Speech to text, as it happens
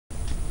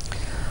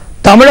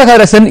தமிழக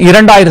அரசின்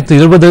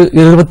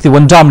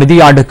 2020-21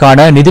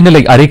 நிதியாண்டுக்கான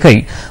நிதிநிலை அறிக்கை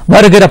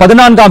வருகிற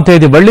 14ஆம்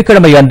தேதி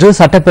வெள்ளிக்கிழமை அன்று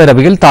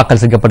சட்டப்பேரவையில்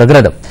தாக்கல்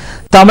செய்யப்படுகிறது.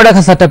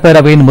 தமிழக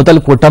சட்டப்பேரவையின்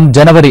முதல் கூட்டம்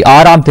ஜனவரி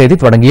 6ஆம் தேதி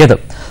தொடங்கியது.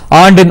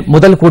 ஆண்டின்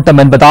முதல்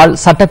கூட்டம் என்பதால்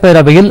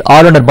சட்டப்பேரவையில்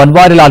ஆளுநர்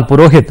பன்வாரிலால்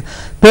புரோஹித்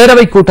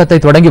பேரவைக் கூட்டத்தை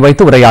தொடங்கி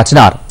வைத்து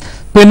உரையாற்றினார்.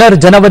 பின்னர்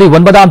ஜனவரி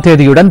 9ஆம்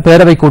தேதியுடன்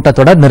பேரவைக்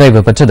கூட்டத்தொடர்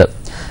நிறைவு பெற்றது.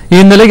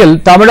 இந்நிலையில்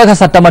தமிழக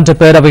சட்டமன்ற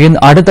பேரவையின்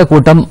அடுத்த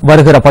கூட்டம்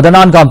வருகிற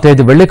 14ஆம்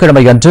தேதி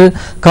வெள்ளிக்கிழமை அன்று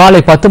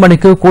காலை 10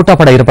 மணிக்கு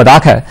கூட்டப்பட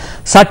இருப்பதாக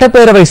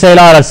சட்டப்பேரவை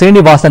செயலாளர்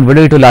சீனிவாசன்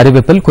வெளியிட்டுள்ள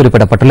அறிவிப்பில்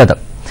குறிப்பிடப்பட்டுள்ளது.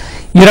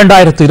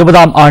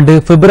 2020ஆம் ஆண்டு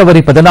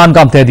பிப்ரவரி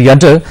 14ஆம்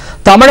தேதியன்று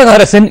தமிழக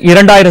அரசின்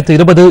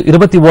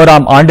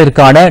 2020-21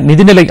 ஆண்டிற்கான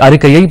நிதிநிலை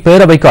அறிக்கையை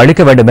பேரவைக்கு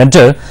அளிக்க வேண்டும்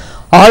என்று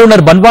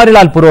ஆளுநர்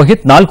பன்வாரிலால்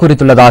புரோஹித் நாள்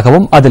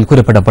குறித்துள்ளதாகவும் அதில்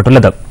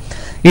குறிப்பிடப்பட்டுள்ளது.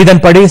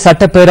 இதன்படி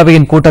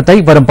சட்டப்பேரவையின் கூட்டத்தை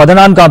வரும்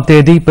 14ஆம்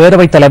தேதி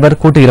பேரவைத் தலைவர்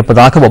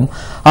கூட்டியிருப்பதாகவும்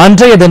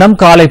அன்றைய தினம்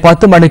காலை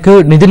 10 மணிக்கு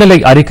நிதிநிலை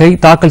அறிக்கை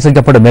தாக்கல்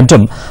செய்யப்படும்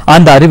என்றும்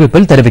அந்த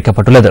அறிவிப்பில்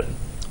தெரிவிக்கப்பட்டுள்ளது.